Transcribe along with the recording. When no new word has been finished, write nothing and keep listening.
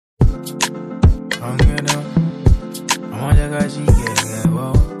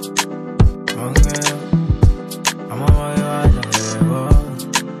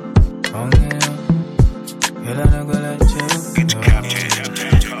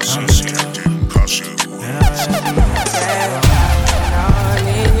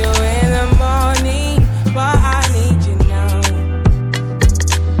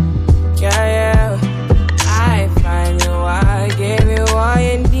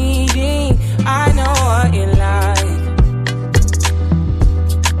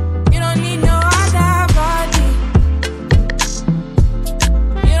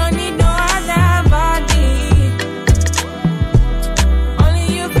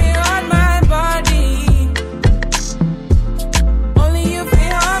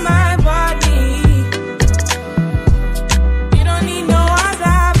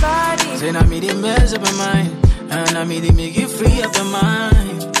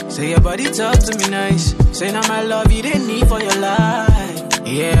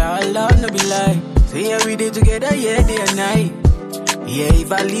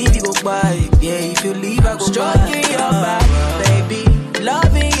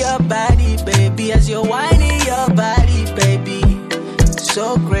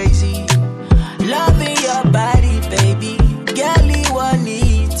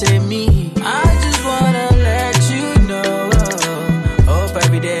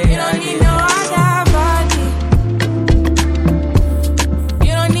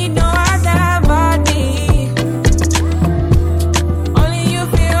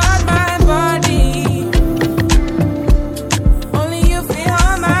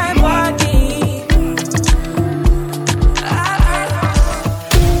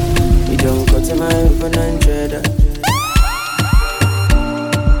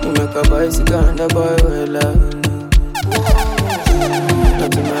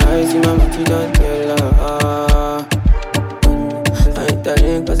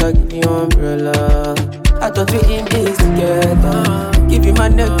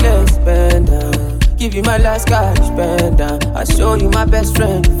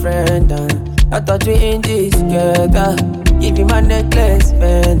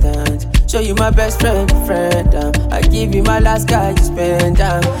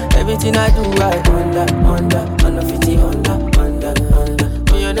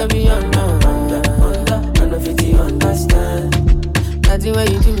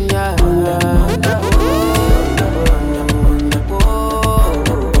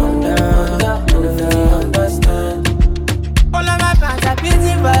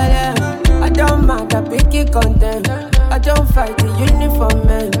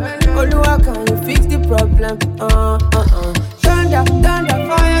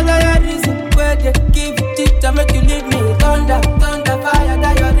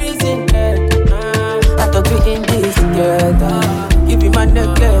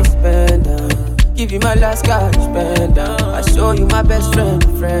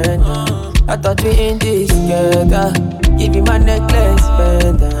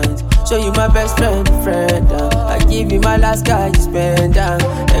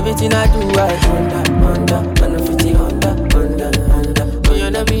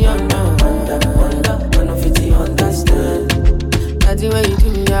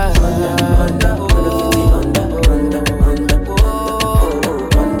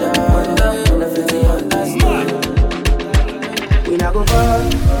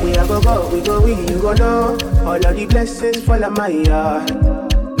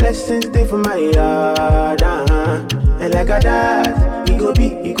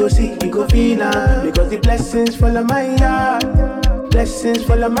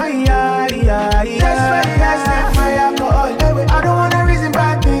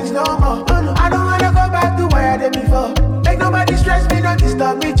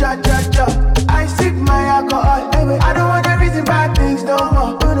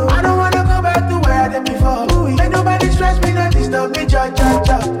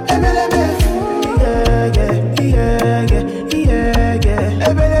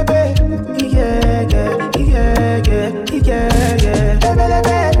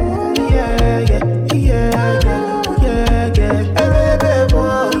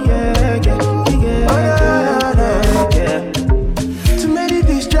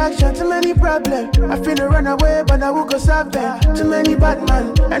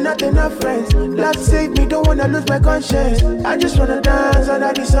I just wanna dance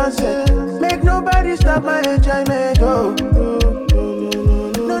under the sunset. Make nobody stop my enjoyment. Oh, no.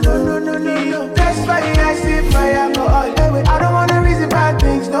 That's why I sip my alcohol. I don't wanna reason bad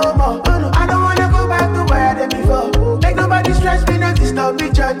things no more. I don't wanna go back to where I did before. Make nobody stress me, not disturb me,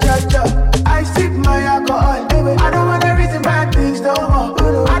 cha.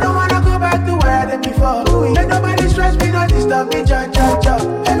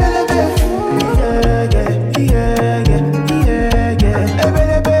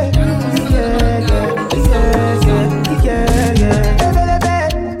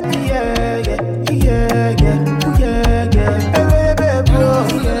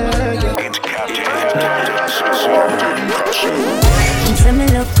 So me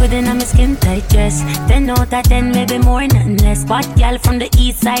look good in a my skin tight dress. 10 out of 10, maybe more, nothing less. Bad girl from the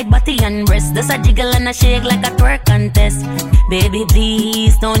east side, body and breast. Does a jiggle and a shake like a twerk contest. Baby,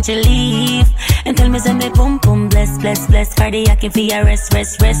 please don't you leave. And tell me say me pum pum bless, bless, bless. Cardiac if you rest,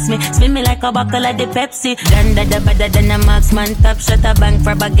 rest, rest me. Spin me like a buckle of the Pepsi. Ganda better than a marksman. Top shot a bank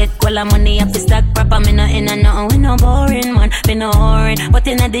for baguette. Cola money up the stack proper. Me no in and nothing. We no boring man. Me no whoring. But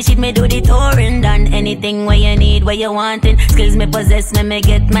in a the shit me do the touring. Done anything where you need, where you wantin'. Skills me possess, me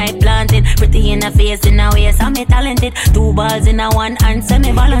get my planting. Pretty in a face, in a waist, I'm me talented. 2 balls in a one hand,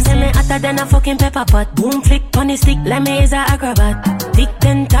 semi balance. Me hotter than a fucking pepper pot. Boom flick, pony stick, let me is a acrobat. Tick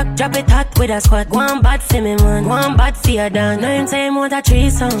ten tack, drop it hot with a squat. One bad for me man, one bad for your done. 9 time want a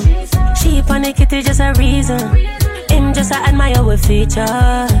threesome. Sheep and the kitty just a reason. Him just a admire with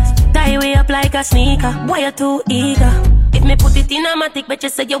features. Tie way up like a sneaker. Why you too eager? If me put it in a matic, bet you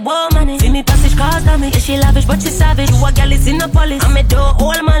say you want money. See me passage cause on me. Yeah, she lavish, but she savage. You a girl is in a police. I'm a door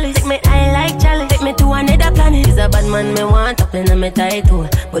all malice. Take me eye like chalice. Take me to another planet. He's a bad man, me want up in me tight hole.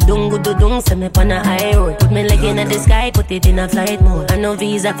 But dung do dung, send me on a high road. Put me leg in the sky, put it in a flight mode. I know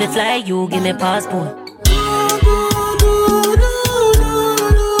visa fi fly, you give me passport.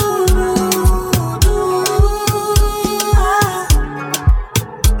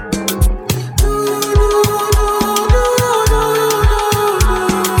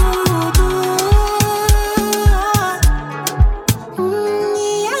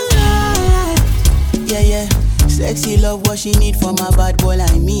 Sexy love what she need from a bad boy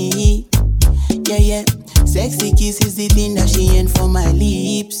like me. Yeah, yeah. Sexy kiss is the thing that she ain't for my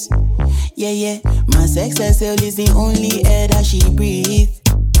lips. Yeah, yeah. My sex herself is the only air that she breathes.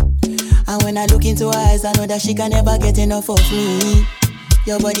 And when I look into her eyes, I know that she can never get enough of me.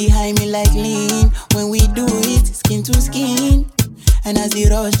 Your body high me like lean. When we do it, skin to skin. And as the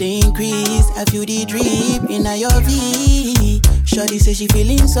rush they increase, I feel the drip in your V. Shorty say she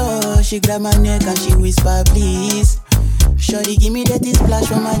feeling so. She grab my neck and she whisper please. Shorty give me that splash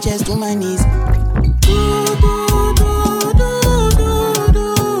from my chest to my knees.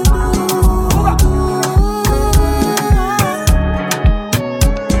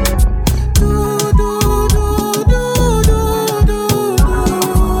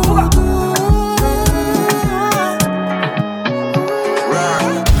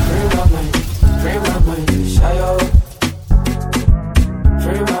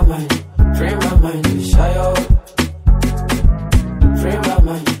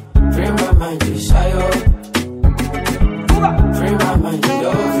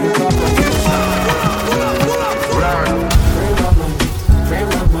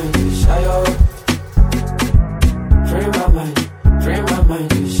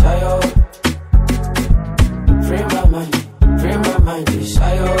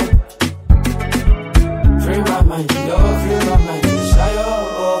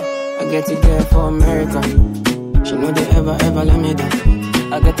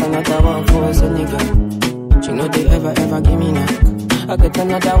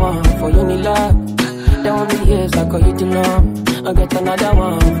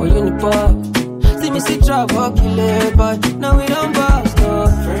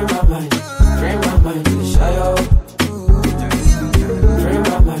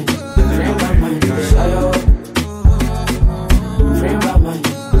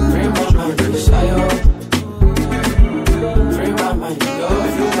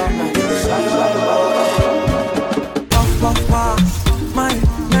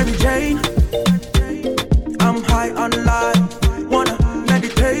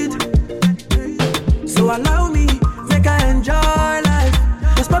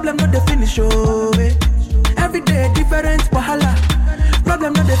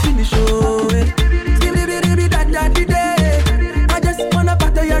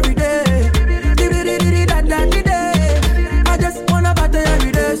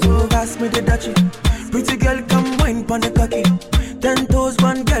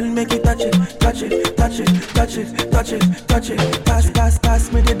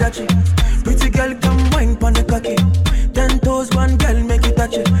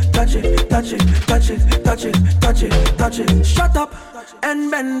 Shut up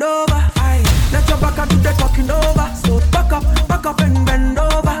and bend over. Aye. Let your back do the talking over. So back up and bend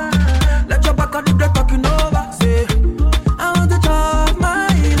over. Let your back do the talking over. Say, I want to talk my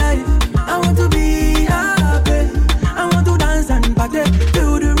life. I want to be happy. I want to dance and party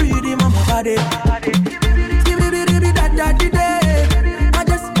to the rhythm of my body. Give me that day. I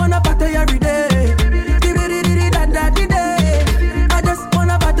just wanna party every day. Give me that day. I just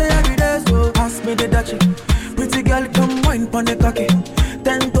wanna party every day. So pass me the dutchie. Pretty girl, come wine pon the cocky.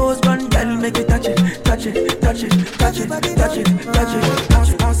 10 toes, one girl, make it touch it, touch it, touch it,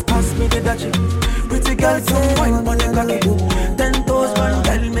 girl, some wine on the cocky. 10 toes, man,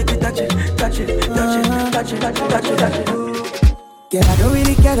 girl, make it touch it, touch it, touch it, touch it, touch it, touch it, touch it. Girl, I don't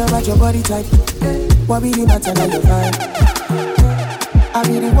really care about your body type. What really matter now your vibe? I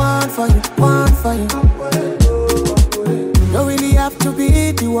be the one for you, one for you. Don't really have to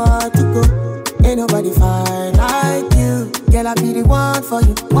be the one to go. Ain't nobody fine like you. Girl, I be the one for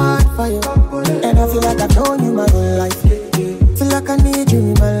you, one for you. And I feel like I've known you my whole life. Feel like I need you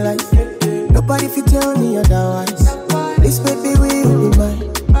in my life. Nobody fit tell me otherwise. This baby will be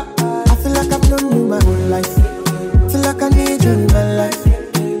mine. I feel like I've known you my whole life. Feel like I need you in my life.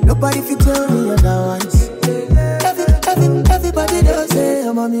 Nobody fit tell me otherwise. Everybody does say,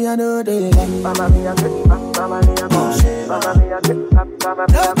 oh, mommy, I know they like. Mama, me a good, mama, me a good, mama, me a good, mama,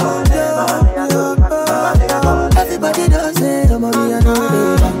 me a good. Everybody does say, oh, mommy, I know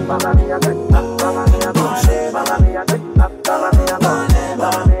they like. Mama, me a good, mama, me a good, mama, me a good, mama, me a good,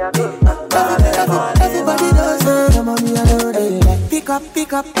 mama, me a good. Everybody does say, oh, mommy, I know they like. Pick up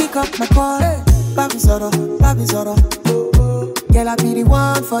my call. Baby Zoro. Girl, I be the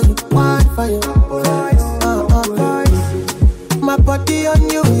one for you, one for you. My body on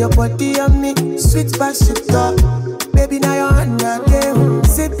you, your body on me. Sweet by sweet talk. Baby, now you're on your game.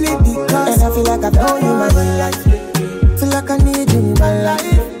 Simply because. And I feel like I've known you my whole life. Feel like I need you in my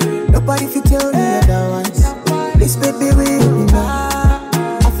life. Nobody fit tell me otherwise. This baby will be mine.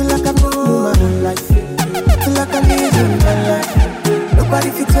 I feel like I've known you my whole life. Feel like I need you in my life. Nobody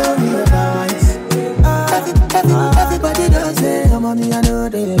fit tell me otherwise. Everybody does say, oh, mommy, I know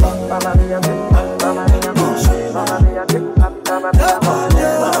they love. Mama, me a good, mama, me a good, mama, me a good, mama, me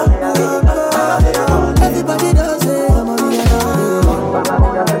a good. Everybody does say, oh, mommy, I know they love. Mama, me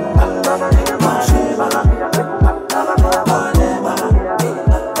a good, mama, me a good, mama, me a good, mama, me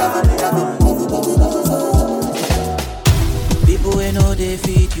a good. People who know they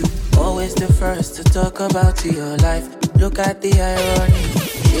feed you, always the first to talk about your life. Look at the irony.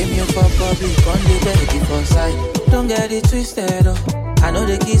 Shame you for public, on the bed before side. Don't get it twisted, oh. I know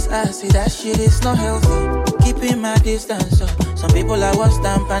the kiss ass, see that shit is not healthy. Keeping my distance, oh. Some people are worse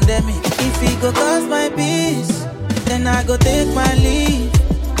than pandemic. If it go cause my peace, then I go take my leave.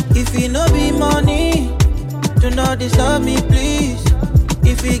 If it no be money, do not disturb me, please.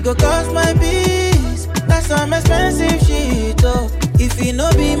 If it go cause my peace, that's some expensive shit, oh. If it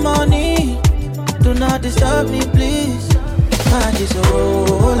no be money, do not disturb me, please. Man, just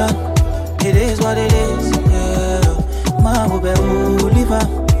hold on. It is what it is, yeah. Man, we be live.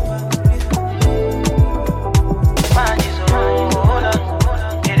 Man, just hold on.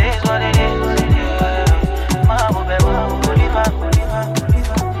 It is what it is, yeah. Man, we be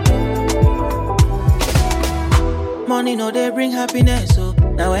live. Money no they bring happiness, so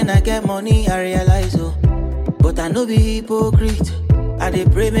now when I get money, I realize, oh. But I no be hypocrite. I dey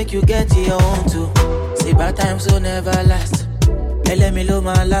pray make you get your own too. Say bad times will never last. Let me low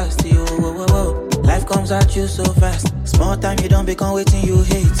my last, yo, whoa, whoa, whoa. Life comes at you so fast. Small time you don't become waiting, you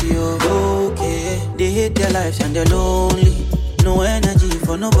hate, yo. Okay, they hate their lives and they're lonely. No energy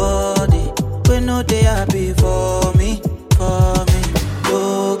for nobody. When no they happy for me.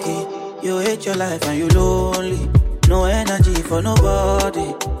 Okay, you hate your life and you lonely. No energy for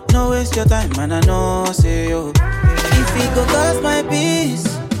nobody. No waste your time, man, I know, say, yo. If it go cost my peace,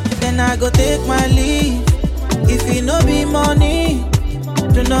 then I go take my leave. If it no be money,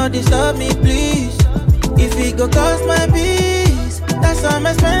 do not disturb me, please. If it go cost my peace, that's some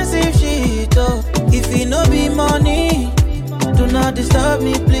expensive shit, oh. If it no be money, do not disturb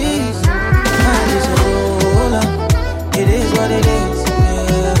me, please. Man, just hold on. It is what it is,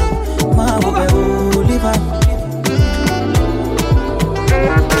 yeah. Man, we be live on.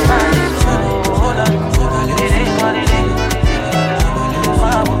 Man, just hold on. It is what it is, yeah.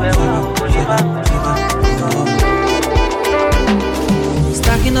 Man, we be live on.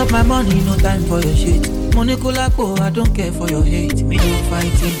 Stacking up my money, no time for your shit. Money kulapo, I don't care for your hate. Me no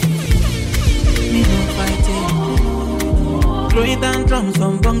fighting. Throwing down drums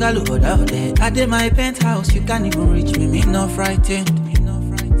from bungalow out there. I did my penthouse, you can't even reach me. Me no frightened.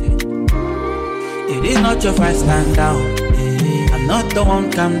 It is not your fight, stand down. I'm not the one,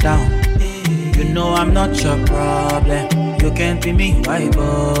 calm down. You know I'm not your problem. You can't be me, why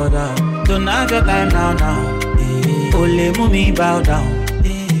bother? Don't have your time now. Ole mumi bow down.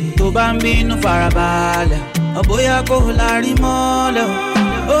 To bambino farabale. Oboya ko lari mole.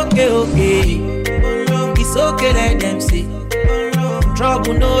 Okay. It's okay, let them see.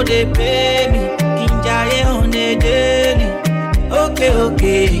 Trouble no they pay me. Kinjaye on a daily.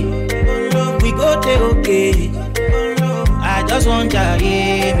 Okay. We go te okay. I just want to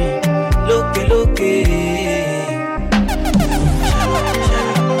hear me. Look.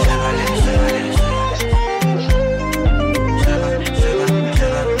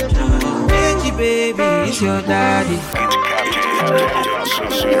 miss your daddy.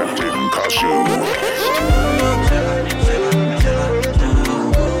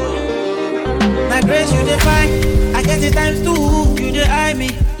 My grace, you define. I guess it's times two. You dey eye me.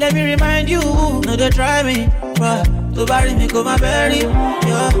 Let me remind you. No, they try me. But to bury me, go my bury.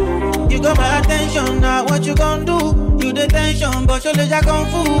 Yeah. You got my attention. Now what you gon' do? You the tension, but your legs are kung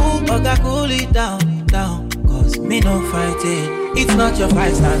fu. Okay, cool it down, down. Cause me no fighting. It's not your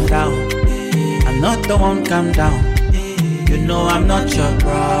fight, stand down. I'm not the one, calm down. You know I'm not your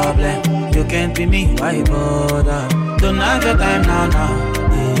problem. You can't be me, why bother? Don't have your time now.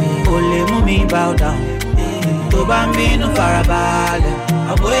 Only move bow down. To bambino farabale.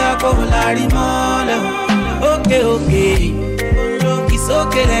 Aboya kohulari mole. Okay. It's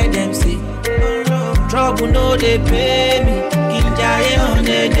okay, let them see. Trouble no they pay me. Kinjaye on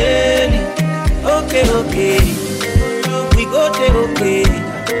the daily. Okay. We go there, okay.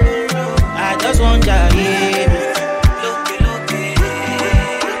 I just want ya, yeah.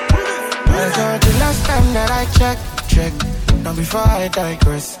 The last time that I checked. Now before I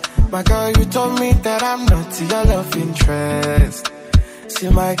digress, my girl, you told me that I'm not your love interest. See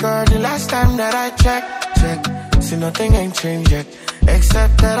my girl, the last time that I checked, see nothing ain't changed yet,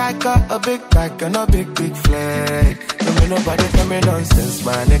 except that I got a big bag and a big flag. Don't make nobody tell me nonsense,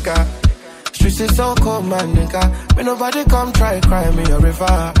 my nigga. Streets is so cold, my nigga. May nobody come try cry me a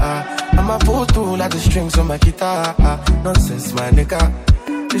river. I'ma pull through like the strings on my guitar. Nonsense, my nigga.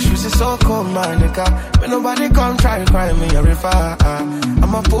 The shoes is so cold, my nigga. When nobody come try cry me a river.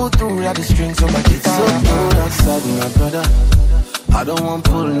 I'ma pull through like the strings on my guitar. So cold outside, my brother. I don't want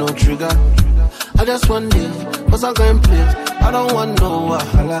pull no trigger. I just want it, cause I'm going play. I don't want no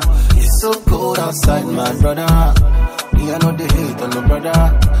wahala. It's so cold outside, my brother. Me, I know they hate on the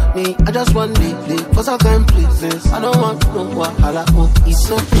brother. Me, I just want it, cause I'm going places. I don't want no wahala. Oh, it's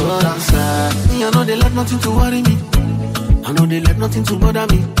so cold outside. Me, I know they like nothing to worry me. I know they like nothing to bother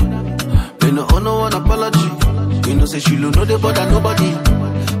me. They no owe no one apology. You know say she don't know they bother nobody.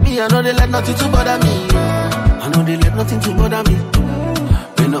 Me, I know they like nothing to bother me. I know they like nothing to bother me.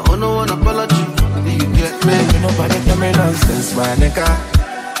 They no owe no one apology. You get me? Ain't nobody tell me nonsense, my nigga.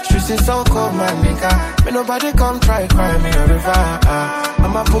 Streets is so cold, my nigga. May nobody come try cry me a river.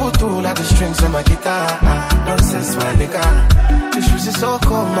 I'ma pull through like the strings on my guitar. Nonsense, my nigga. The shoes is so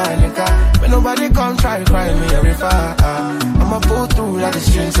cold, my nigga. May nobody come try cry me a river. I'ma pull through like the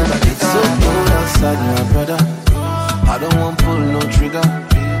strings on my guitar. So cold outside, my brother. I don't want pull no trigger.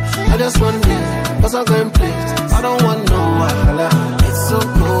 I just want it, cause I'm going play. I don't want no wahala. It's so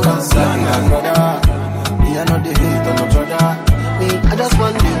cold outside, my brother. Me, I know they hate on my brother. Me, I just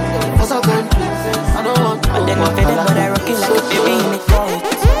want it, cause I'm going play. I don't want no wahala. But I rock it like a baby in the court.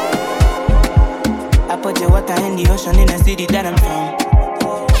 I put the water in the ocean in the city that I'm from.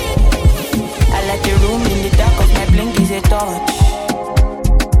 I like the room in the dark cause my blink is a torch.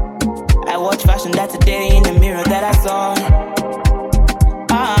 I watch fashion that's a day in the mirror that I saw.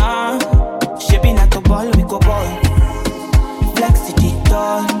 Shaping at the ball, we go ball. Flex to the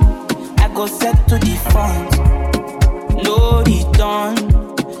dawn. I go set to the front. No return.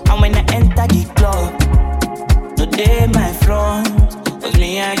 And when I enter the club, no day my front. Cause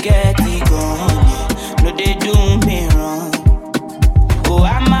me I get it gone. No they do me wrong. Oh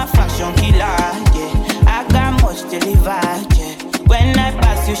I'm a fashion killer, yeah. I got much to deliver, yeah. When I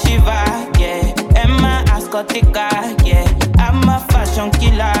pass you shiver, yeah. And my ass got thicker, yeah. I'm a fashion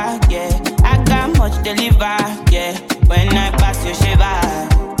killer, yeah. I got much to deliver, yeah. When I pass you shiver,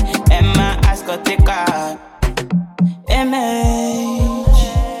 and my ass got thicker. Image,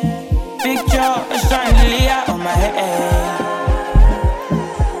 picture, a chandelier on my head.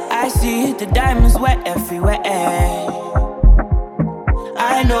 I see the diamonds wet everywhere.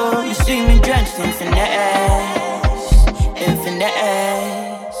 I know you see me drenched in finesse,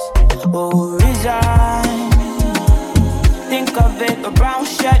 oh resign. Think of it, a brown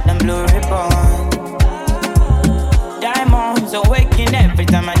shirt and blue ribbon. Diamonds awaken every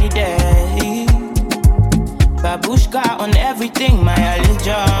time I need it. Babushka on everything, my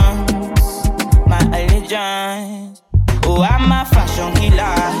allegiance. Oh, I'm a fashion killer,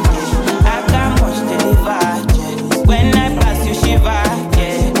 yeah. I got much to deliver, yeah. When I pass you shiver,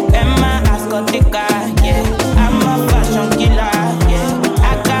 yeah. And my ass got thicker, yeah. I'm a fashion killer, yeah. I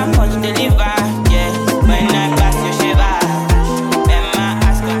got much to deliver, yeah. When I pass you shiver, and my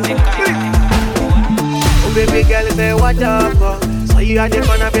ass got thicker. Oh baby girl, say what up, so you at the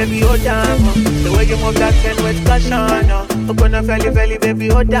corner, baby, oh damn. The way you move that ten with caution, open up belly, baby,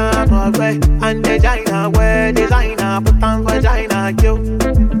 oh damn, okay. And designer, wear designer, put on vagina, yo.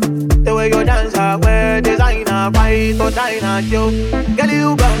 The way you dance, wear designer, fight for China, yo. Girl,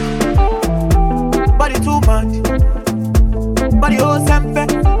 you back, body too much. Body oh sempe,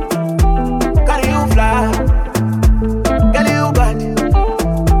 carry you fly. Girl you bad,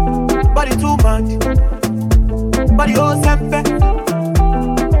 body too much. Body oh sempe,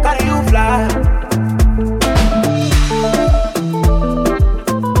 carry you fly.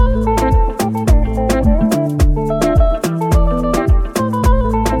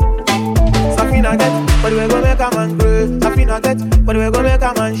 Safina get, but we go make a man grow. Safina get, but we go make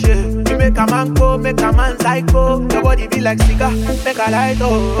a man shake. You make a man go, make a man psycho. Your body be like cigar, make a light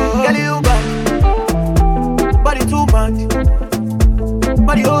oh. Girl you bad, body too much.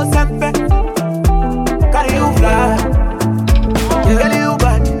 Body oh sempe, carry you fly. Girl you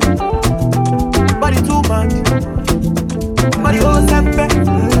bad, body too much. Body oh sempe,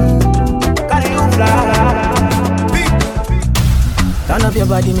 carry you fly. Turn up your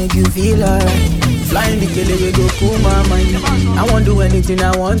body, make you feel alright. Flying the killer, we go cool my mind. I won't do anything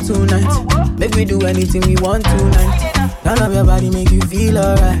I want tonight. Make we do anything we want tonight. Turn up your body, make you feel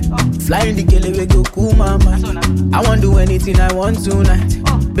alright. Flying the killer, we go cool my mind. I won't do anything I want tonight.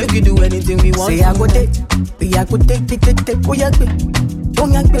 Make we do anything we want. Say I go take, I go take. Oh yeah, take. I go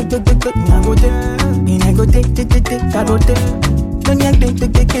take, I go take, I go take. Don't ya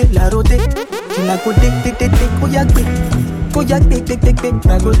take, la rote. I go take, oh yeah, take. Oh yeah, take, I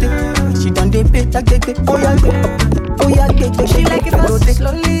go take. She done dey pay, take. Oh yeah, take. She like it fast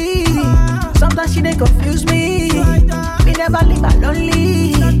slowly. Sometimes she dey confuse me. Me never leave her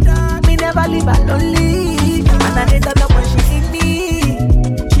lonely. And I need that when she need me.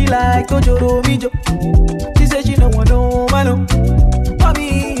 She like Tojoro Mijo. She say she don't want no man for me.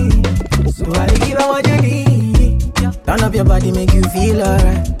 So I give her what you need. Turn up your body, make you feel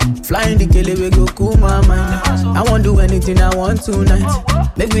alright. Flying the killer, we go cool my mind. I won't do anything I want tonight.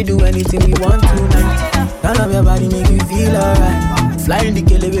 Make we do anything we want tonight. Turn up your body, make you feel alright. Flying the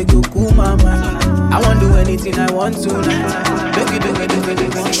killer, we go cool my mind. I won't do anything I want tonight. Make we do anything we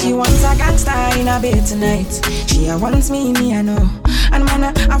want. She wants a gangster in a bed tonight. She wants me, I know. And man,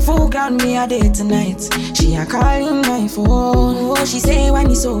 a full ground me a day tonight. She a calling my phone. Oh, she say when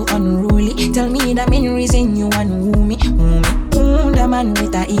you so unruly. Tell me the main reason you want woo me. The man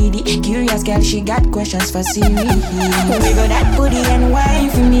with a ED. Curious girl, she got questions for Siri. We got that booty and wine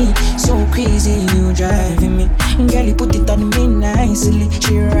for me. So crazy, you driving me. Girl, you put it on me nicely.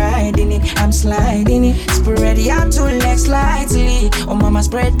 She riding it, I'm sliding it. Spread your two legs slightly. Oh, mama,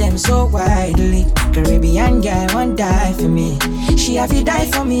 spread them so widely. Caribbean girl won't die for me. She have to die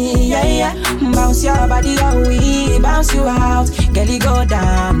for me, yeah. Bounce your body out, we bounce you out. Girl, you go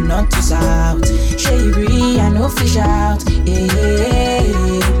down, not to south. Sherry, I know fish out, yeah.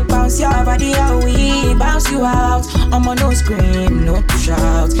 Bounce your body out, we bounce you out. I'm on no scream, no to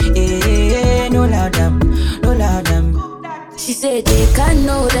shout, yeah. No loud them. She said they can't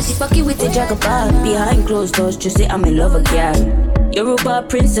know that she's fucking with the jagaban. Behind closed doors, just say I'm in love again. Yoruba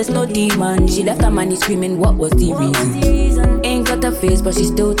princess, no demon. She left her money screaming, what was the reason? Ain't got her face, but she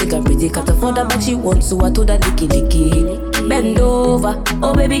still think I'm pretty. Got her for the back she wants, so I told her licky. Bend over,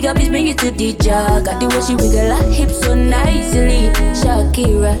 oh baby girl, please bring it to the jar. Got the way she wiggle her hips so nicely.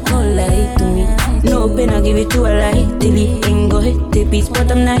 Shakira, no lie to me. No pain, I give it to her lightly. Ain't go hit the beats, but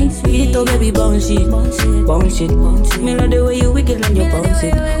I'm nice. With it, oh baby, bounce it. Me love the way you wiggle and you bounce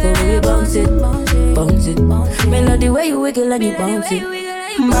it. Oh baby, bounce it. Me love the way you wiggle and you bounce it.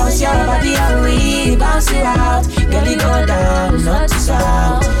 Bounce your body and we bounce you out. Girl, you go down, not to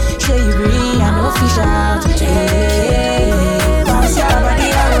south. Sherry, I know fish out, yeah. Bounce your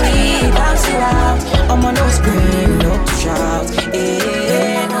body and we bounce you out. I'm on no scream, no to shout,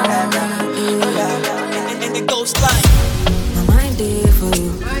 yeah. And it goes like my mind there for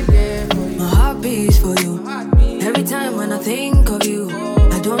you, my heart beats for you. Every time when I think of you,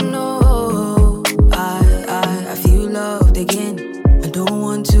 I don't know. I feel loved again. I don't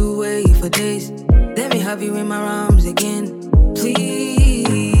want to wait for days. Let me have you in my arms again,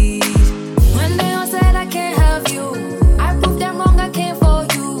 please. When they all said I can't have you, I proved them wrong, I came for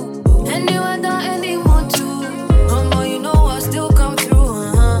you. And they were done and they want to. Boy, you know I still come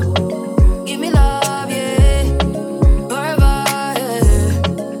through, Give me love, yeah. Forever, yeah.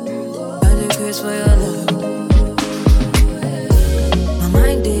 I did Chris for your love. My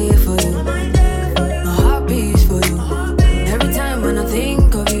mind there for you. My heart beats for you. Every time when I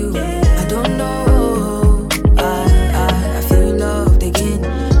think of you, I don't know. I feel loved again.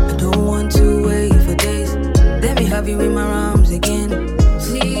 I don't want to wait for days. Let me have you in my arms again,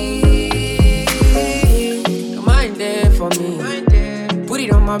 please. Your mind there for me. Put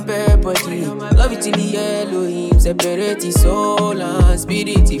it on my bed body. Love it till the Elohim. Separate the soul and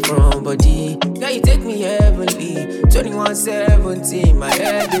spirit from body. Girl, you take me heavenly. 21-17, my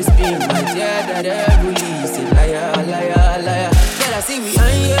head is spin, my dear that heavily. Say liar, liar, liar. Girl, I see we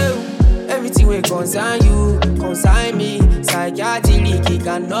on you. Everything will concern you, consign me. Psychiatry,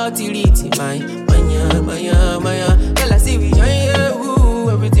 cannot delete my maya. Girl, I see we on you.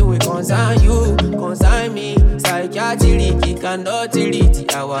 Everything will concern you, consign me. Psychiatry, cannot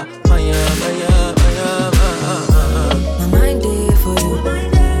delete our maya. My mind there for you, my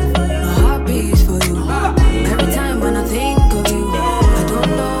heart beats for you. Every time when I think of you, I don't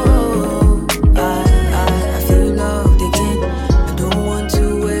know. I feel loved again. I don't want to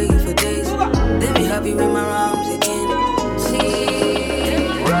wait for days. Let me have you in my arms again. See,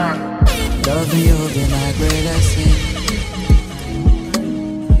 loving you been my greatest sin.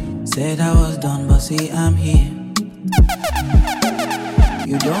 Said I was done, but see I'm here.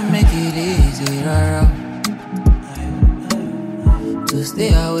 You don't make it easy, rara, to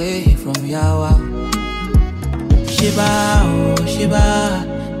stay away from Yawa. Shiba, oh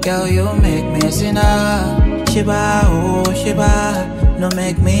Shiba, girl you make me sinner. Shiba, oh Shiba, no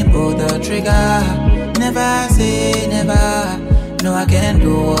make me pull the trigger. Never say never, no I can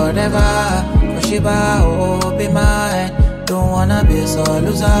do whatever. For Shiba, oh be mine, don't wanna be so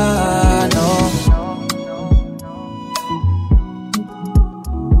loser, no.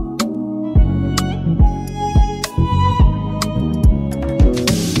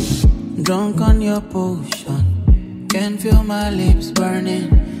 Drunk on your potion, can feel my lips burning,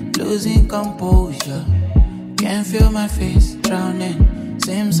 losing composure. Can feel my face drowning,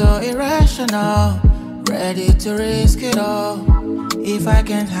 seems so irrational. Ready to risk it all. If I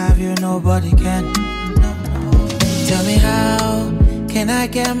can't have you, nobody can. No. Tell me how can I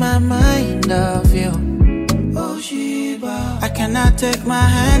get my mind off you? Oh Shiba, I cannot take my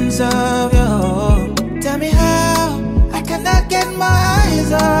hands off you. Tell me how I cannot get my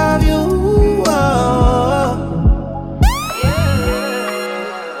eyes off you. Oh.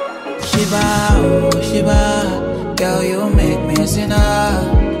 Shiba, oh Shiba, girl you make me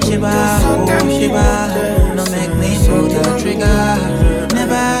sinner. Shiba, oh Shiba, no make me pull the trigger.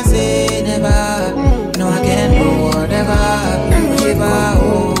 Never say never, no I can do whatever. Shiba,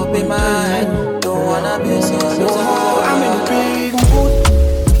 oh be mine, don't wanna be so loser. I'm in a big mood,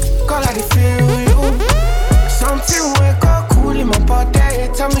 call I feel you. Something wake up cool in my body,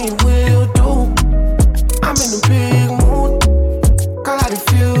 tell me what you do. I'm in a big mood, call I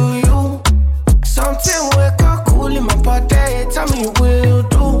feel you. Something wake up cool in my body, tell me what you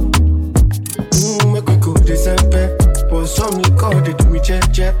do. Make we go December, but some liquor they do me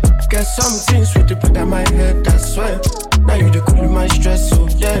jet. Get something sweet to put on my head, I swear. Now you the cool my stress, so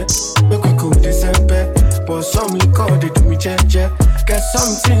yeah. Make we go December, but some liquor they do me jet. Get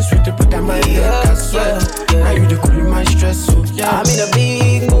something sweet to put on my head, I swear. Now you the cool my stress, so yeah. I'm in a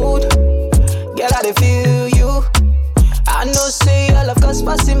big mood, girl I dey feel you. I know say all of cost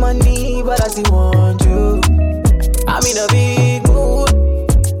passing money, but I still want you. I'm in a big mood,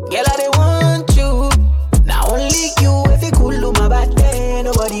 girl I dey want you. Now only you if you cool my body,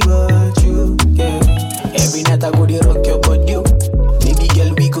 nobody but you. Yeah. Every night I go dey rock your body, baby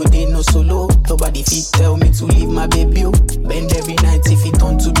girl we go dey no solo. Nobody fit tell me to leave my baby. Bend every night if it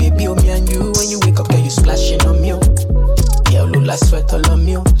turn to baby. Me and you when you wake up, girl you splashing on me. Yeah, look like sweat all on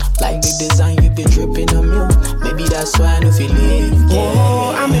me. Like the design you be dripping on me. Maybe that's why I know feel live. Yeah.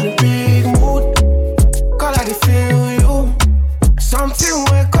 Oh, I'm in a big mood, call I feel you. Something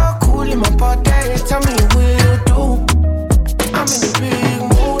wake up cool in my body, tell me what you do. I'm in a big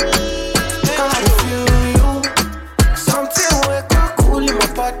mood, call I feel you. Something wake up cool in my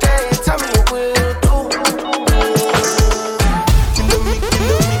body, tell me what you do.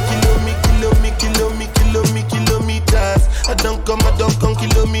 Kilometers. I don't come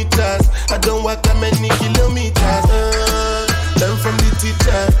kilometers. I don't walk that many kilometers. Learn from the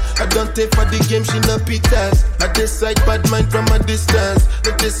teacher. I don't take for the game, she no pitas. I decide bad mind from a distance.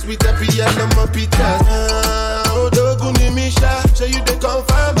 Not this sweet happy, I know my pitas. Oh, Doguni Misha, show you the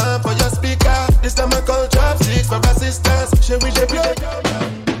confirm for your speaker. This time I call chopsticks for assistance. Show we the play.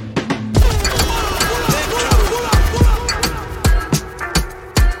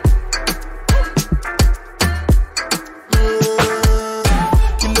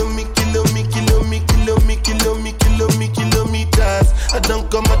 Kilometers. I don't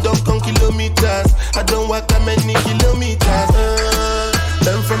come kilometers. I don't walk that many kilometers.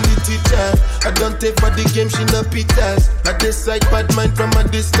 Learn from the teacher. I don't take for the game, she no pitas. I decide bad mind from a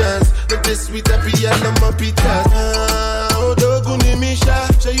distance. Not this sweet happy, I know my pitas. Oh, Doguni Misha,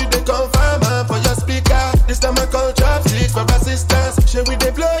 show you the confirm for your speaker. This time I call chopsticks for assistance. Show we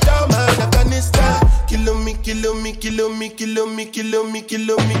they blow your mind, Afghanistan. Kilometers. kilometers.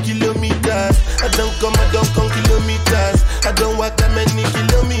 I don't come kilometers. I don't walk that many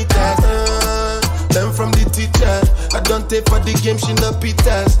kilometers. Learn from the teacher. I don't take for the game, she no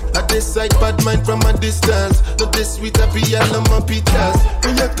pitas. I decide bad mind from a distance. Not this sweet, I be all on my pitas.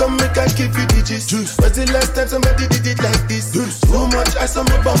 When you come, make I give you the gist. When's the last time somebody did it like this? Too much ice on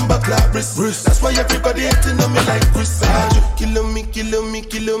my bumper clap wrist. That's why everybody hating on me like Chris.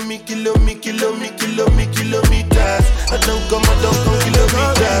 Kilometers. I don't come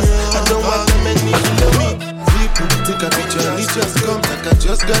kilometers. I don't walk that many kilometers. Take a picture and it just come. Like I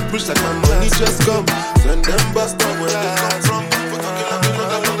just got rich, like my money just come. Send them bust down where they come from.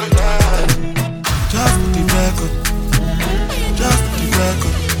 Just put the record. Just put the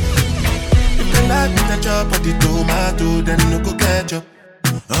record. If they like me, the chop or the tomato, then no go catch up.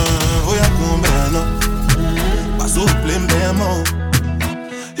 Oh yeah, come on, no. Pass up, blame them all.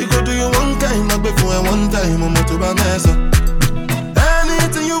 You go do you one time, I before one time, I'm to my mess up.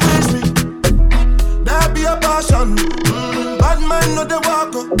 Anything you wish me. That be a passion. Bad man no they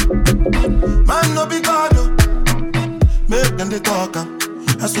walk up. Man no be God up. Make them they talk up.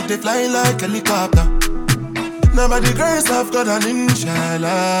 I saw they fly like helicopter. Now by the grace of God and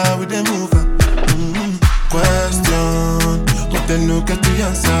inshallah we they move up. Question, but they no get the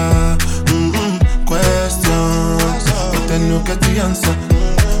answer. Question, but they no get the answer.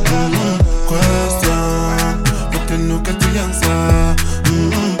 Question, but they no get the answer.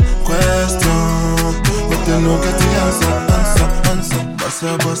 Question, but they no get the answer.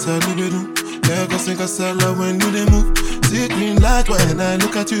 Bossa, libido. Yeah, go sing a salad when you they move. See green light when I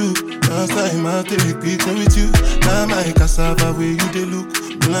look at you. Last time I take picture with you. Now my cassava where you they look.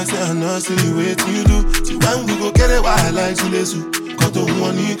 When I say I know, see the way you do. See when we go get it, why I like to listen. Got the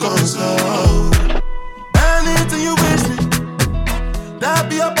money console. Anything you wish me, that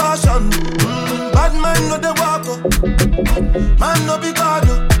be a passion. Bad man no they walk up. Man no be God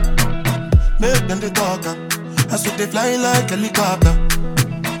up. Make them they talk up. I saw they fly like helicopter.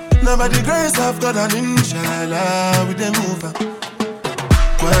 Now by the grace of God and inshallah we they move up.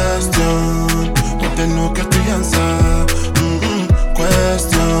 Question, but they no get the answer.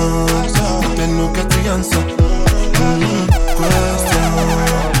 Question, but they no get the answer. Question,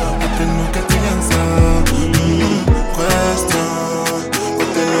 but they no get the answer. Question, but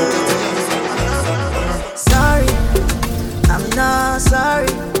they no get the answer. Sorry, I'm not sorry.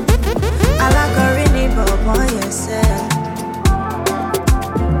 I like a really boy yourself.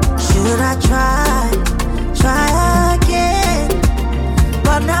 Should I try again?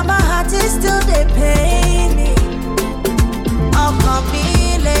 But now my heart is still they pain me. Oh,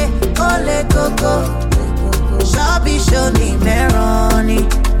 Camille, ole coco, Shabi shoni me Ronnie.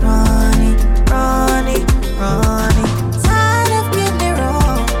 Tired of getting it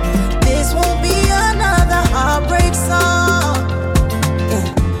wrong. This won't be another heartbreak song. Yeah.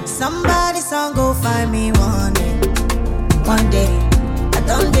 Somebody's song go find me one day.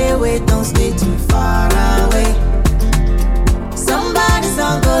 Don't they wait, don't stay too far away. Somebody's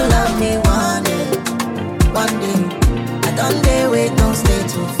song go love me one day. I don't they wait, don't stay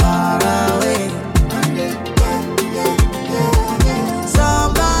too far away. One day.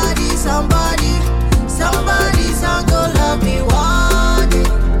 Somebody's song go love me one day.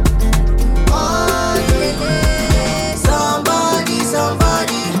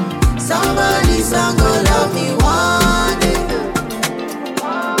 Somebody's song go love me one day.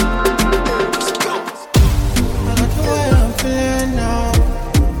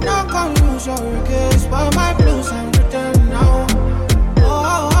 But my blues I'm written now.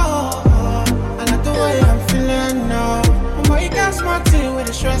 Oh, I like the way I'm feeling now. Boy, you got smart thing with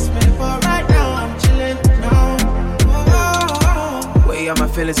the stress me, but right now I'm chilling now. Way out my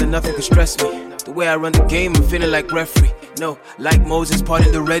feelings and nothing can stress me. The way I run the game, I'm feeling like referee. No, like Moses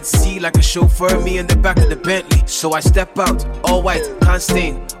parting the Red Sea, like a chauffeur, me in the back of the Bentley. So I step out, all white, can't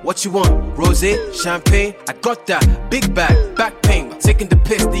stain. What you want? Rosé, champagne? I got that. Big bag, back pain. Taking the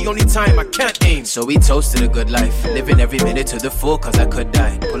piss, the only time I can't aim. So we toasted a good life, living every minute to the full, cause I could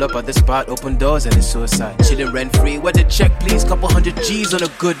die. Pull up at the spot, open doors and it's suicide. Chilling rent free, where the check please? Couple $100 on a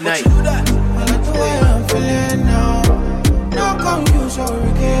good night. I like the way I'm feeling now. No confuse or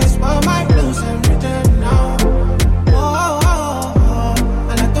regrets, but my blues I'm written now.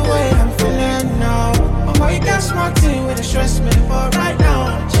 I like the way I'm feeling now. Boy, you got smart thing with the stress me, but right now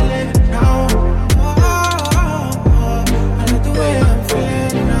I'm chilling now. I like the way I'm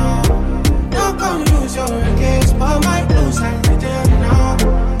feeling now. No confuse or regrets, but my blues I'm written now.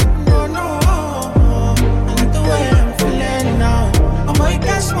 No, I like the way I'm feeling now. Boy, you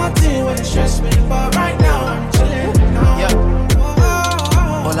got smart thing with the stress me, but right now I'm chilling now. Yeah.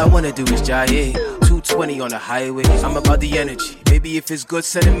 All I wanna do is jive. 20 on the highway. I'm about the energy. Baby, if it's good,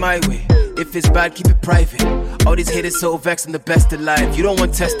 send it my way. If it's bad, keep it private. All these haters so vexed, I'm the best alive. You don't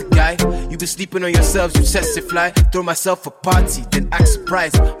want to test the guy. You been sleeping on yourselves, you test it fly. Throw myself a party, then act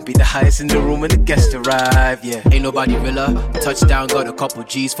surprised. Be the highest in the room when the guests arrive. Yeah, ain't nobody realer. Touchdown, got a couple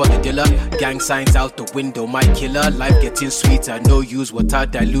G's for the dealer. Gang signs out the window, my killer. Life getting sweeter, no use water,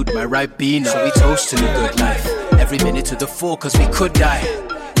 dilute my Ribena. So we toast to the good life. Every minute to the full, cause we could die.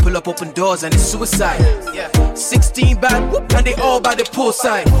 Pull up open doors and it's suicide. Yeah, 16 bad, whoop, and they all by the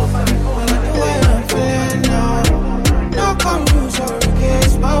poolside. The way I'm feeling now, no confusion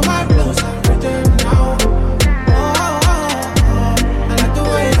against my white blues are written now. I like the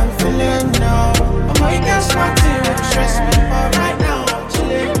way I'm feeling now. I'm all you can smart to stress me, but right now I'm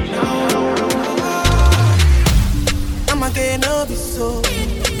chilling now. I'm again, no be so.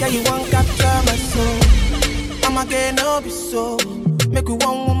 Yeah, you won't capture my soul. I'm again, no be so. Make we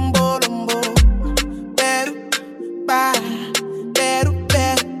one wumbo lumbo. Beru, ba, beru,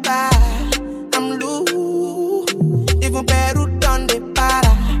 ba. I'm loose. Even Beru done the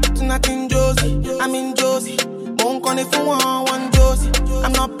para. Tonight in Josie, I'm in Josie. Won't call if you want one Josie.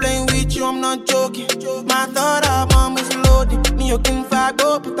 I'm not playing with you, I'm not joking. My thought of mom is loaded. Me, you can fire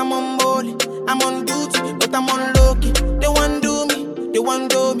go, but I'm on molly. I'm on duty, but I'm on low-key. They want do me, they want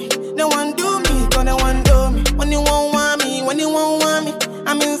do me. They want do me, cause they want do me. When you won't want me, when you won't want me.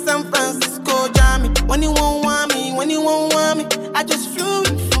 I'm in San Francisco, Jammy. When you won't want me, when you won't want me. I just flew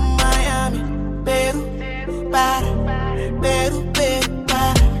in from Miami. Peru, para, Peru,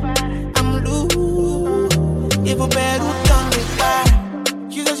 para. I'm loose. Even Peru done me para.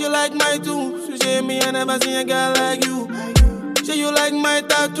 She says you like my tunes. She say me I never seen a girl like you. Say you like my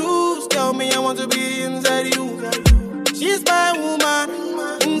tattoos. Tell me I want to be inside you. She's my woman.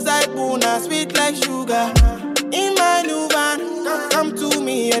 Inside Puna, sweet like sugar. In my new van, come to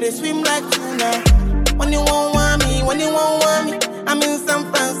me, yeah, they swim like tuna. When you won't want me, when you won't want me, I'm in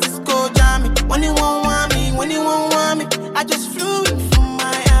San Francisco, Jammy. When you won't want me, when you won't want me, I just flew in from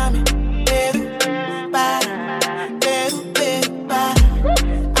Miami. Peru, para, Peru, para.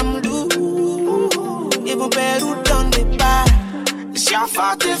 I'm loose, even Peru done the para. It's your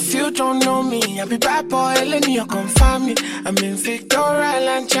fault if you don't know me. I be bad boy, Eleni, you confirm me. I'm in Victoria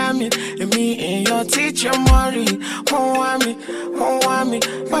Island, jamming. And me and your teacher, Maury. Won't want me.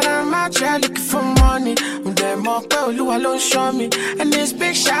 But I'm out here looking for money. When them up, you alone show me. And this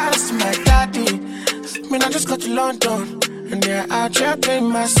big shout outs to my daddy. I just got to London. And they're out here playing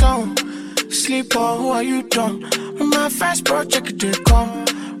my song. Sleep on, who are you done? When my first project did come.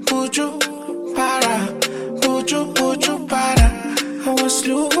 Buju, para. I was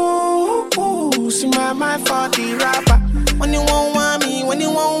loose in my mind for the rapper. When you won't want me, when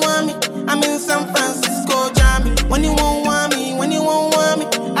you won't want me, I'm in San Francisco, Jammy. When you won't want me, when you won't want me,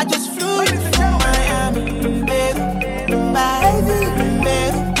 I just flew in from Miami. Peru,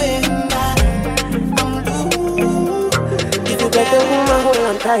 I'm loose. If you get a woman, hold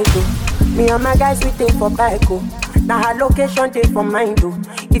on tight, oh. Me and my guys, we take for bike, oh. Now her location, take for mine, too.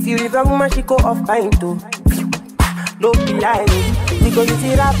 If you leave a woman, she go off pint, too. Don't be lying, because you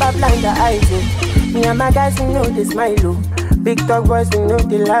see rapper blind the eyes, oh. Me and my guys, we know they smile, oh. Big talk boys, we know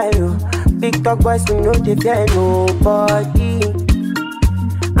they lie, oh. Big talk boys, we know they fear nobody.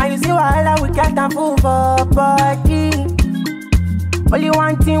 And you see wahala, we can't fool for body. Only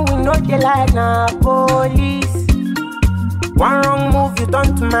one thing we know they like, now police. One wrong move, you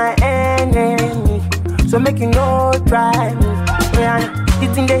turn to my enemy. So make you no try me. Yeah. The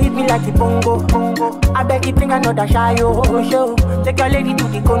thing they hit me like a bongo. I beg you bring another shy show. Take your lady to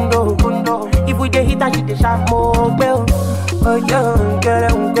the condo. If we dey hit and she dey sharp more well. Oh yo, girl.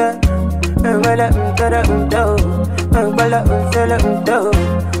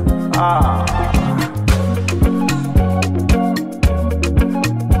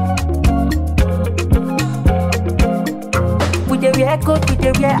 We dey wear coat, we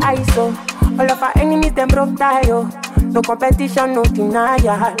dey wear ISO. All of our enemies them broke tie, oh. No competition, no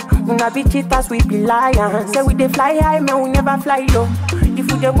denial. We not be cheaters, we be lions. Say we dey fly high, man, we never fly low. If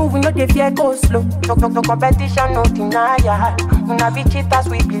we dey move, we no dey fear go slow. No competition, no denial. We not be cheaters,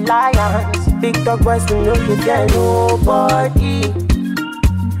 we be lions. Big dog boys, we no dey fear nobody.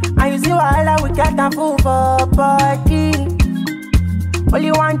 And you see wahala, we can't fool for body.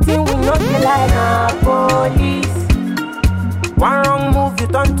 Only one thing we know they like our police. One wrong move, you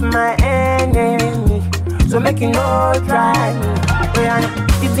turn to my enemy. So make you no try me.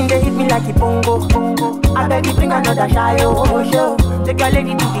 This thing they hit me like a bongo. I beg you bring another shy show. Take your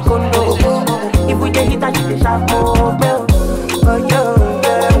lady to the condo. If we dey hit and she dey sharp more well. Oh yo,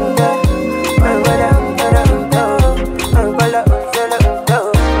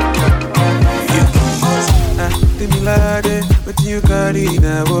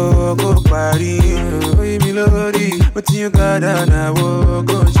 now go party. We me lodi, but you got na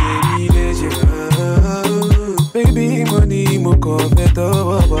go shady leisure. Baby, money mo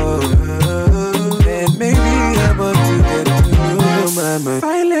confeto, and maybe I'm about to get to know my man.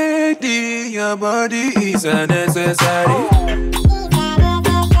 My lady, your body is unnecessary.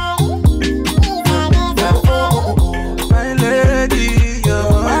 My lady, your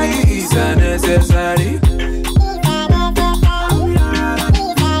body is unnecessary.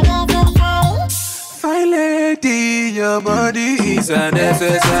 My lady, your body is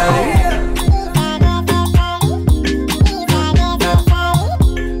unnecessary.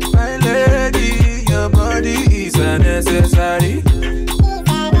 My lady, your body is unnecessary.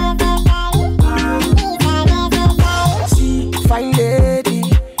 See, fine lady,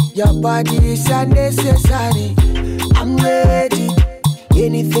 your body is unnecessary. I'm ready.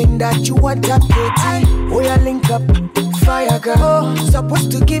 Anything that you want, I'm ready. Oh, yeah, link up. Fire girl, oh,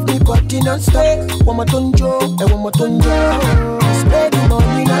 supposed to give me body non-stop. One more tonjo, and one more tonjo. Spend the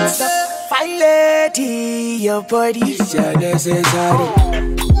money non-stop. Fine lady, your body is unnecessary.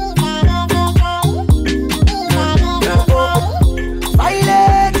 Fine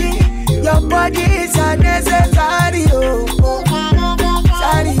lady, your body is unnecessary. Oh,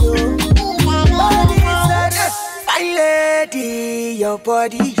 sorry, oh. Body is unnecessary. Fine lady, your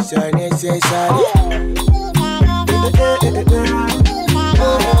body is unnecessary.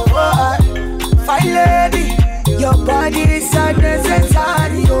 Fine lady, your body is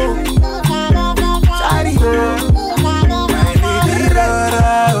unnecessary. Sorry,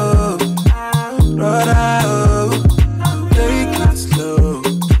 take it slow.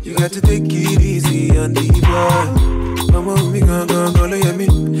 You got to take it easy on the boy. Mama, we gon' go look at me.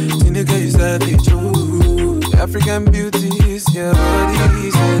 Tineke, you said it true. African beauty is your body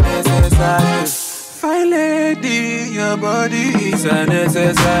is unnecessary. Fine lady, your body is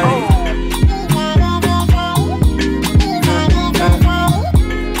unnecessary.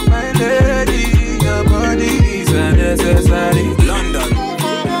 My lady, your body is unnecessary. London.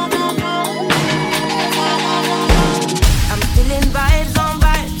 I'm feeling vibes on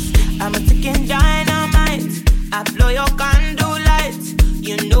vibes. I'm a ticking dynamite. I blow your candle lights.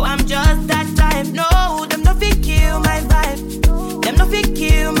 You know I'm just that type. No, them no fit kill my vibe. Them no fit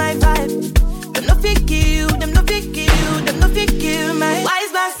kill my vibe. Them no fit kill, them no fit kill, them no fit kill my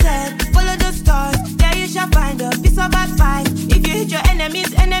wise man said, follow the stars, there you shall find a piece of advice. If you hit your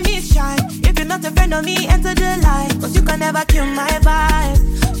enemies, enemies shine. If you're not a friend of me, enter the light. Cause you can never kill my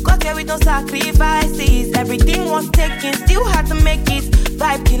vibe. Got here with no sacrifices. Everything was taken, still had to make it.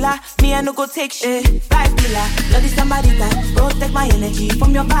 Vibe killer, me I no go take shit. Vibe killer, love is somebody that protect my energy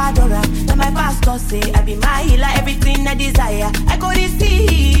from your bad aura. Then my pastor say I be my healer, everything I desire. I go to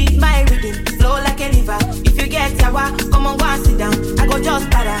see my rhythm flow like a river. If you get yawa, come on go and sit down. I go just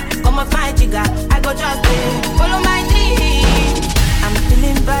para, come off my jigger. I go just follow my dream. I'm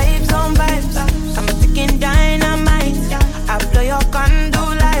feeling vibes on vibes. I'm ticking dynamite. I blow your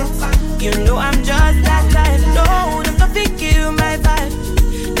candle lights. You know I'm just that type. No, them no fit kill my vibe.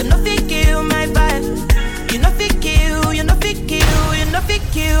 Them no fit kill my vibe. You no fit kill, you no fit kill, you no fit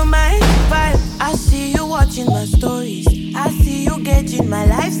kill my vibe. I see you watching my stories. I see you getting my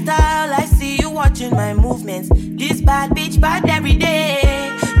lifestyle. I see you watching my movements. This bad bitch bad every day.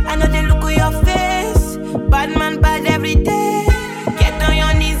 I know they look at your face. Bad man bad every day. Get on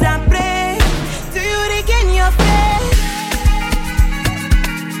your knees and pray till you regain your faith.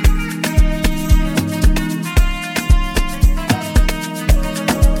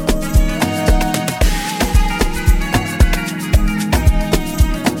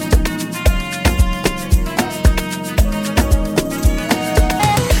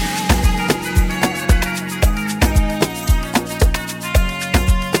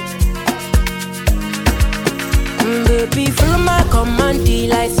 Baby, follow my command,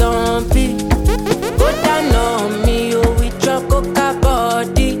 like zombie. Go down on me, oh, with your coca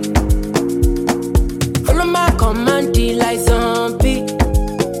body. Follow my command, like zombie.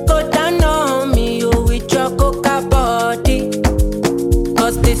 Go down on me, oh, with your coca body.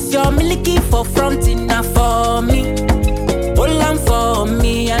 Cause this your milky for front enough for me. Hold on for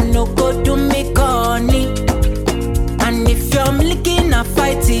me, I no go do me corny. And if you're milky na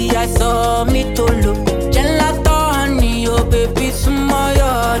fighty, I saw me to look. Baby, sumoyo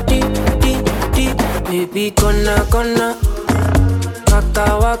deep, deep, deep. Baby, gonna waka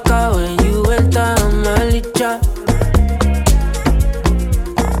waka when you enter my licha.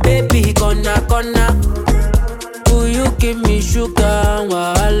 Baby, gonna will you give me sugar?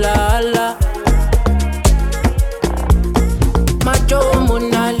 Wahala, Macho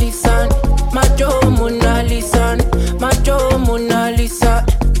Mona Lisa. Macho Mona Lisa, Macho Mona Lisa,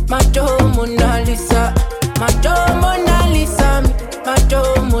 Macho Mona Lisa, Macho Mona Lisa, Macho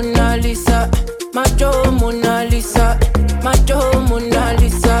Mona Lisa, Macho Mona Lisa, Macho Mona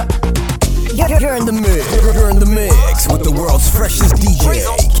Lisa. You're in the mix. You're in the mix with the world's freshest DJ.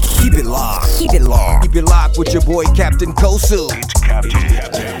 Keep it locked. Keep it locked. Keep it locked with your boy Captain Kosu. It's Captain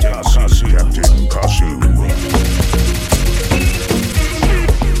Kosu. Captain Kosu.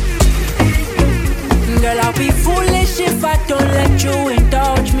 Girl, I'll be foolish if I don't let you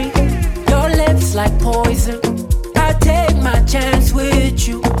indulge me. Your lips like poison. I'll take my chance with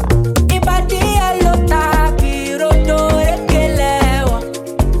you.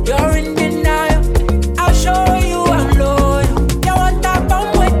 You're in denial. I'll show you I'm loyal. You want that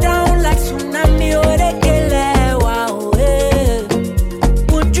bomb way down like tsunami or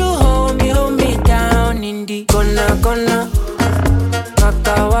would you hold me down in the gonna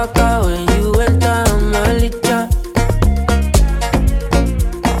waka waka when you enter my licha.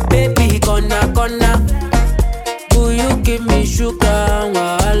 Baby gonna will you give me sugar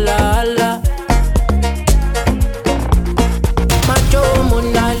wala. Macho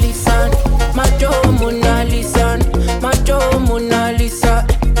Mona Lisa, Macho Mona Lisa, Macho Mona Lisa,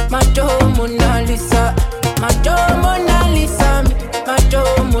 Macho Mona Lisa, Macho Mona Lisa, Macho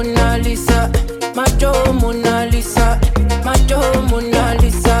Mona Lisa, Macho Mona Lisa, Macho Mona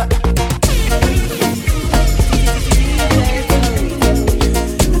Lisa.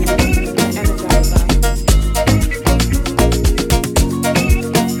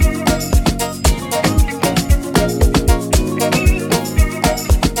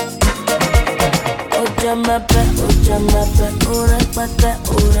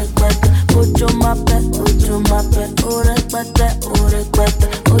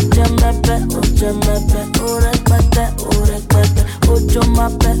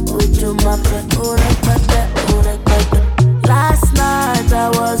 Last night I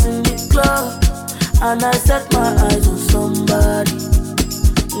was in the club and I set my eyes on somebody.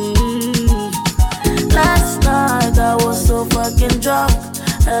 Last night I was so fucking drunk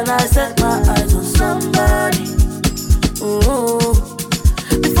and I set my eyes on somebody.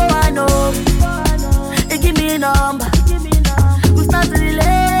 Before I know, they give me a number. We start to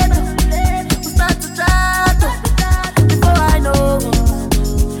relate, we start to chat. Before I know,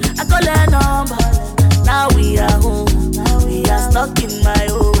 I call her number. Now we are home, we are stuck in my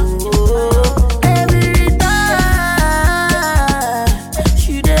home. Every time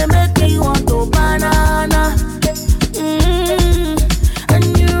she dey make me want to banana. And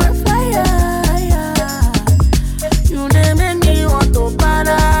you a fire, you dey make me want to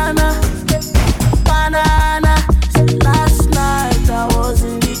banana. Last night I was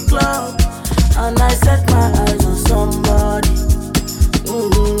in the club and I set my eyes on somebody.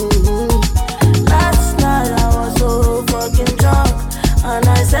 Last night I was so fucking drunk and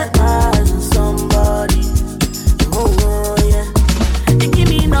I set my eyes on somebody. Oh yeah. They give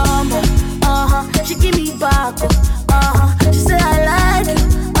me number, she give me back, she say I like you,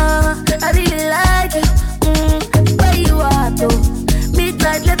 I really like you. Where you at though?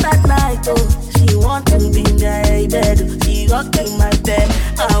 Midnight, late at night though. She want to be in my bed, she rocking my bed,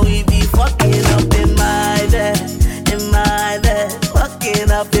 and we be fucking up in my bed,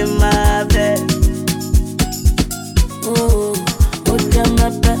 fucking up in my bed. Oh,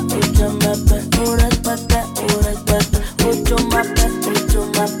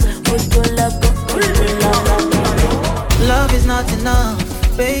 love is not enough,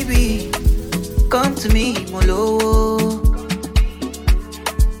 baby. Come to me, Molo.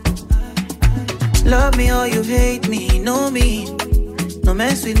 Love me or you hate me, know me. No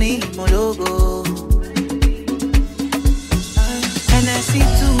mess with me, Mologo. NSC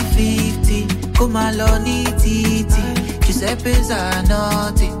 250, come along, titi. Giuseppe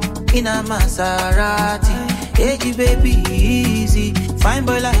Zanotti, in a Maserati. Hey, baby, easy. Fine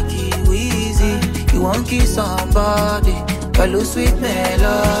boy like you, easy. You won't kiss somebody, follow sweet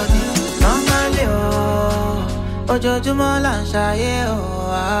melody. Normally, ojoojúmọ́ là ń ṣayé,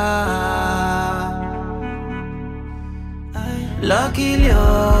 luckily,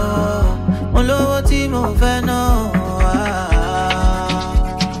 mo lówó tí mo fẹ́ náà.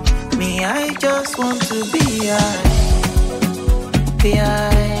 Me, I just want to be high.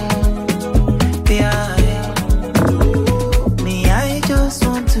 Me, I just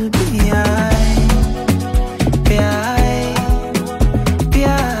want to be high.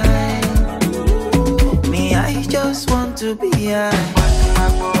 Me, I just want to be high.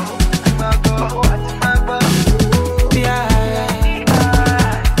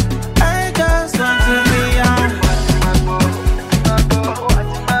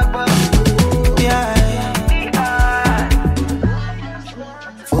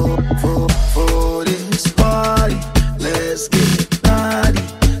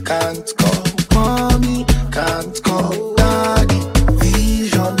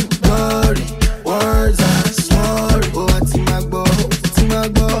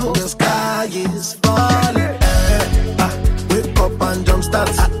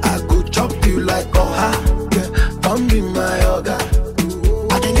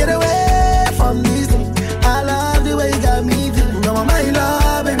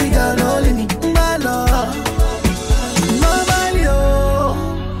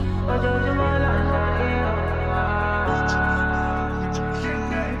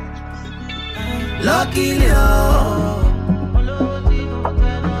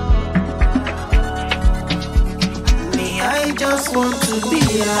 just want to be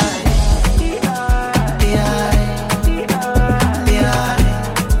high. Be high. Be high.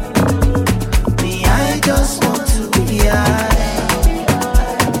 Me, I just want to be high.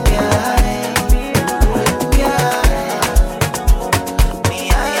 Be high. Be high. Me,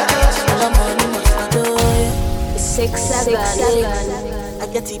 I just want to be high. 6, 7, I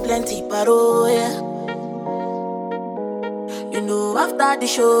get it plenty paro, yeah. You know after the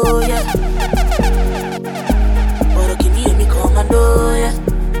show, yeah. But can you hear me commando, yeah.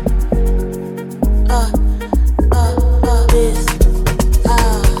 This,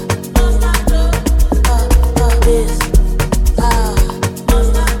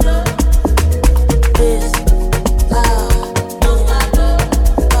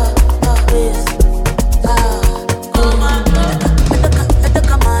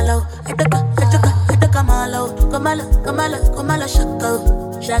 Kamala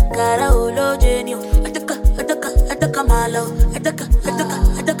Shakara ulo genio. Ataka malo.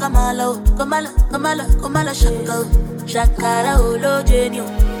 Ataka malo. Kamala Shakara ulo genio.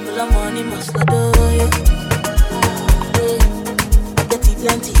 The money must do ya. I get it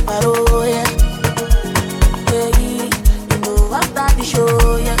plenty paro ya. You know after the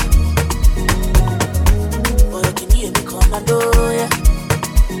show ya. But can you hear me commando ya?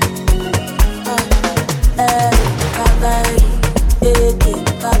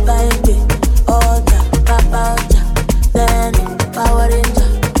 Power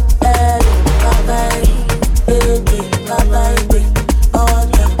Ranger,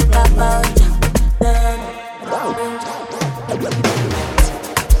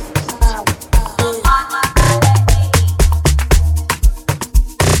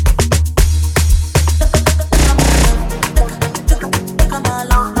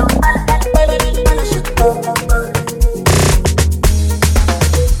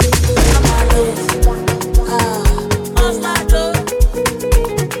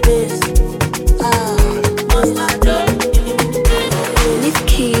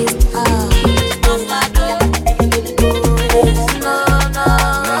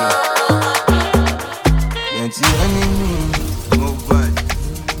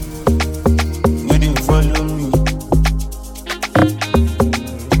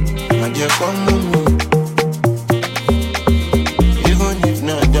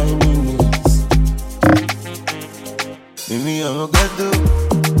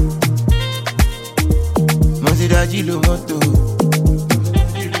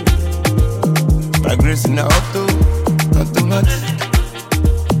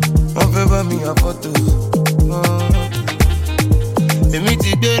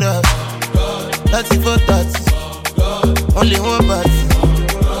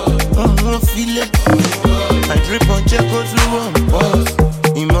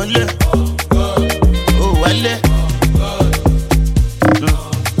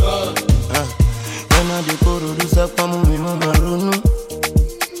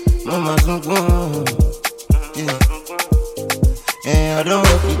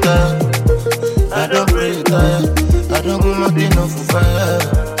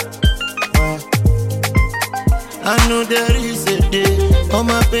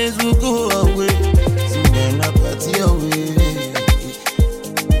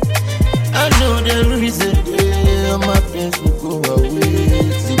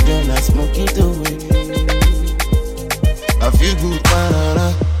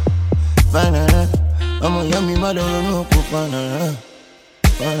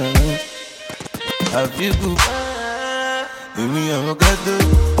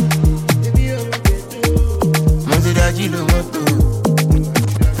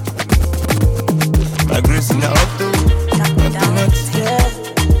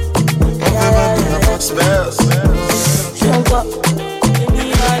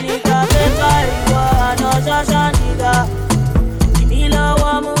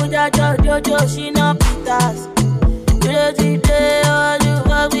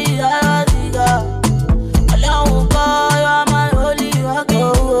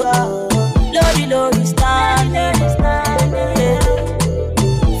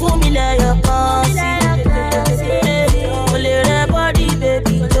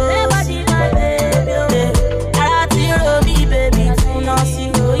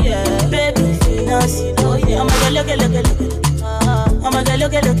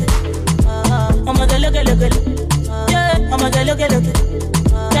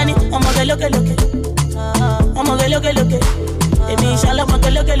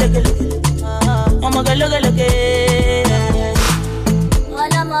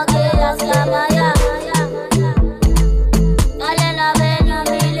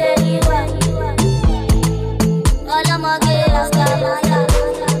 All I'm a girl,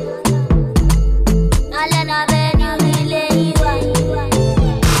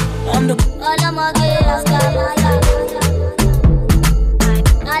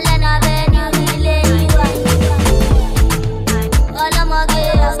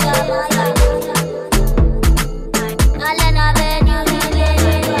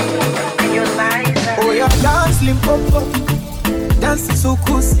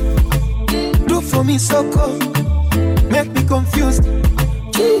 pussy. Do for me so cold, make me confused.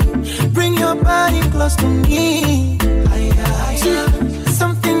 Bring your body close to me.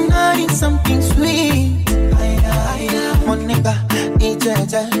 Something nice, something sweet. Monica,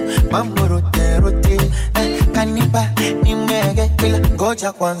 ijeje, mambo rote rote. Kanipa, nimege, kila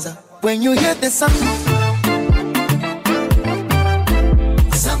goja kwanza. When you hear the sound,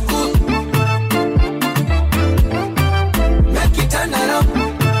 sound good. Make it turn around.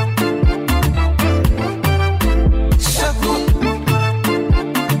 Shaku.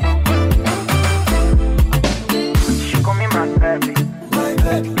 She call me my baby,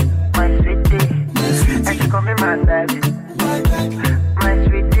 my sweetie. And she call me my baby, my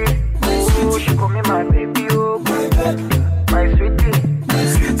sweetie. Ooh, she call me my baby, oh, my sweetie.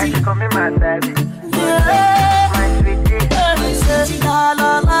 And she call me my baby, my sweetie. La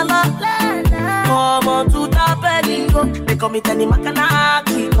la la la la. Come on to the belly, go. They call me Tenny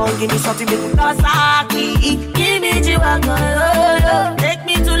Makanaki. Come give me something, make me Kawasaki. Give me Chihuahua, yo yo. Take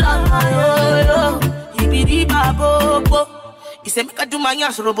me to London, yo yo. Ibidi Babobo. He said, make a do my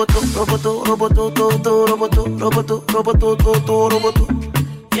ass, roboto, roboto, roboto, toto, roboto, roboto, roboto, toto, roboto.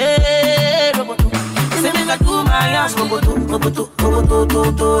 Yeah, roboto. He said, make a do my ass, roboto, roboto, roboto,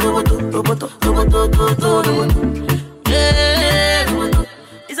 toto, roboto, roboto, roboto, toto, roboto. Yeah, roboto.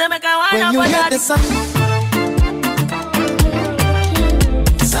 He said, make a wine when up you for hear that. the sound,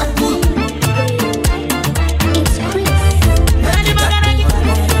 sound good. It's Chris.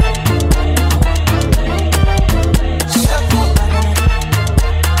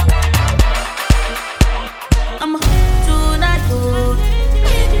 I'm tonight, oh,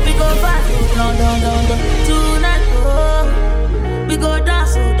 we go back, down, down, down, down. Tonight, oh, we go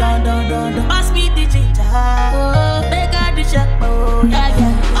dance, oh, down, down, down, down. Pass me the ginger, oh, make her the check, oh, yeah,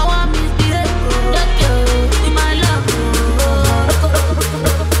 yeah. I want me the head, oh, yeah, yeah, with my love,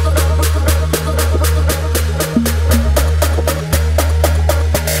 oh.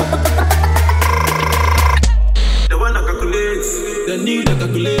 The one that calculates, the need to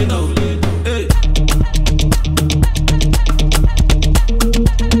calculate now. Hey.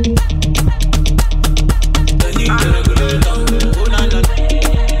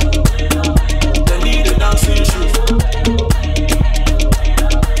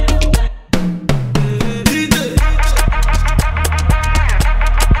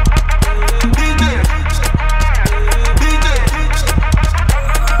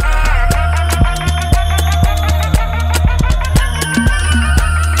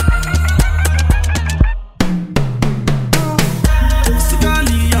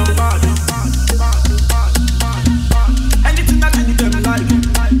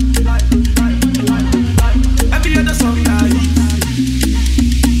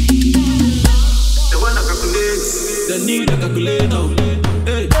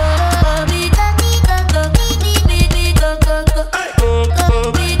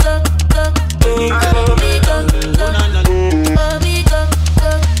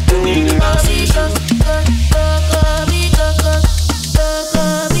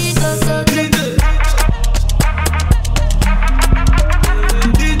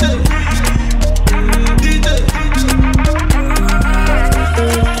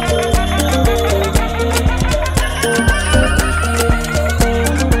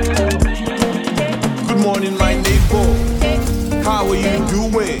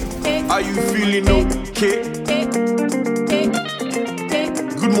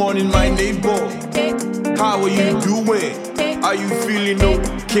 Good morning, my neighbor. How are you doing?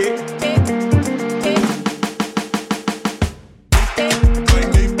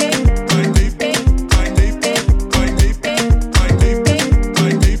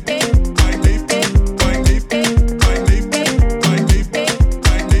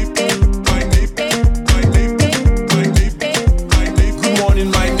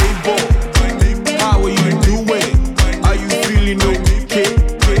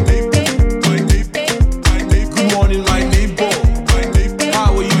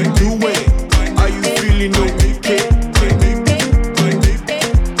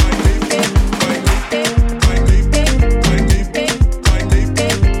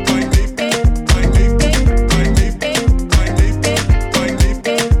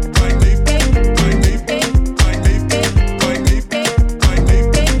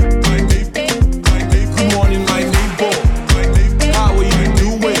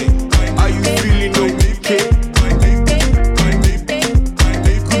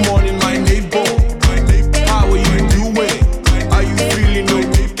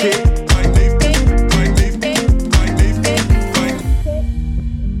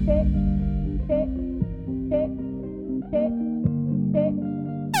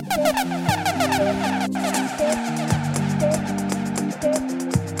 Good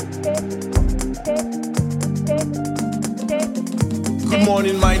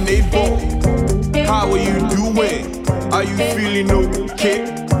morning, my neighbor. How are you doing? Are you feeling okay?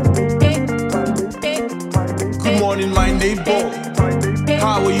 Good morning, my neighbor.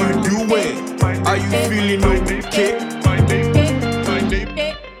 How are you doing? Are you feeling okay? My neighbor, my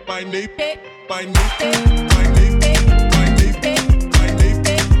neighbor, my neighbor, my neighbor.